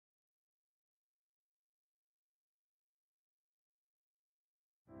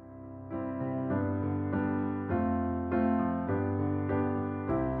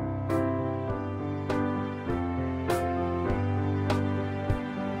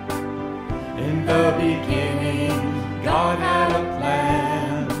In the beginning, God had a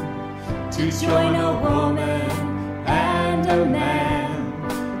plan to join a woman and a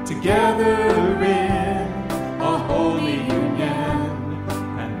man together in a holy union,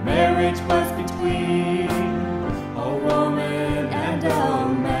 and marriage was between a woman and a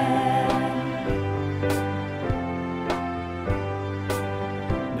man.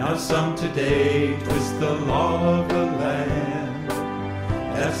 Now some today twist the law of the land.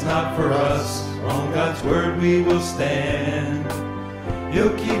 That's not for us. On God's word we will stand.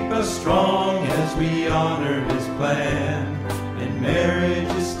 He'll keep us strong as we honor His plan. And marriage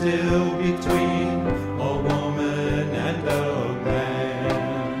is still between a woman and a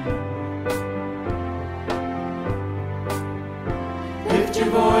man. Lift your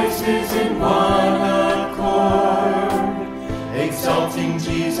voices in one accord, exalting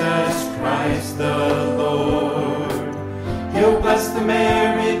Jesus Christ the Lord. He'll bless the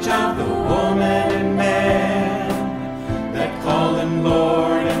marriage of the woman and man that call Him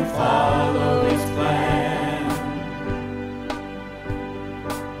Lord and follow His plan.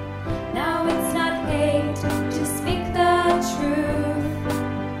 Now it's not hate to speak the truth.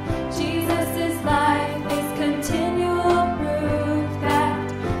 Jesus' life is continual proof that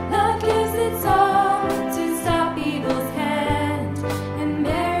love gives its all to stop evil's hand, and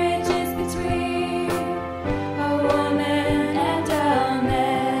marriage is between a woman and a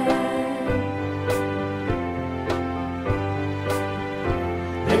man.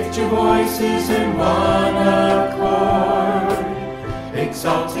 Lift your voices in one accord,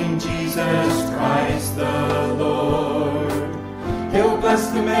 exalting Jesus Christ the Lord. He'll bless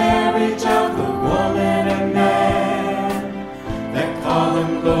the marriage of the woman and man that call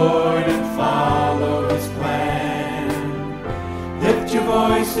Him Lord and follow His plan. Lift your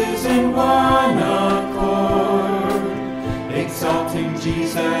voices in one accord, exalting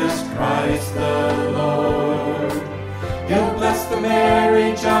Jesus Christ the Lord. He'll bless the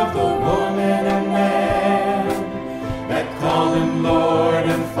marriage of the woman and man that call Him Lord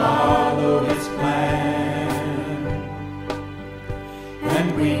and follow His plan.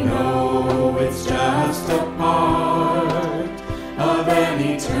 And we know it's just a part of an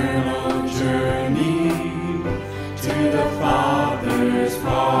eternal journey to the Father's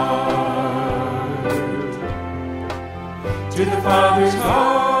heart. To the Father's heart.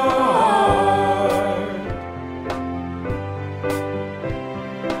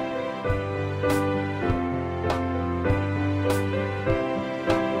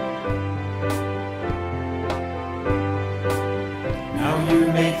 Now you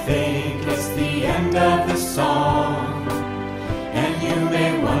may think it's the end of the song, and you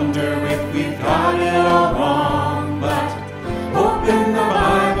may wonder if we've got it all wrong, but open the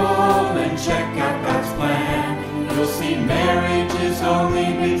Bible and check out God's plan. You'll see marriage is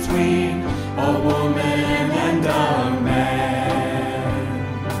only between a woman and a man.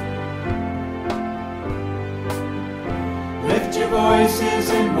 Lift your voices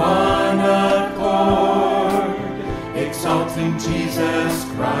in one accord, exalting Jesus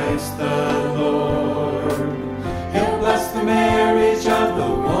Christ the Lord. He'll bless the marriage of the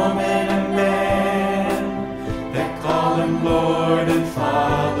woman and man that call Him Lord and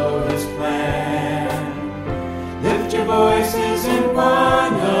follow His plan. Lift your voices in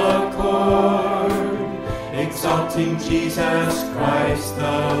one accord, exalting Jesus Christ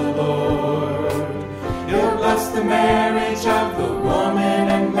the Lord. He'll bless the marriage of the woman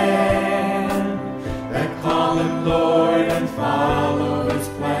and man that call Him Lord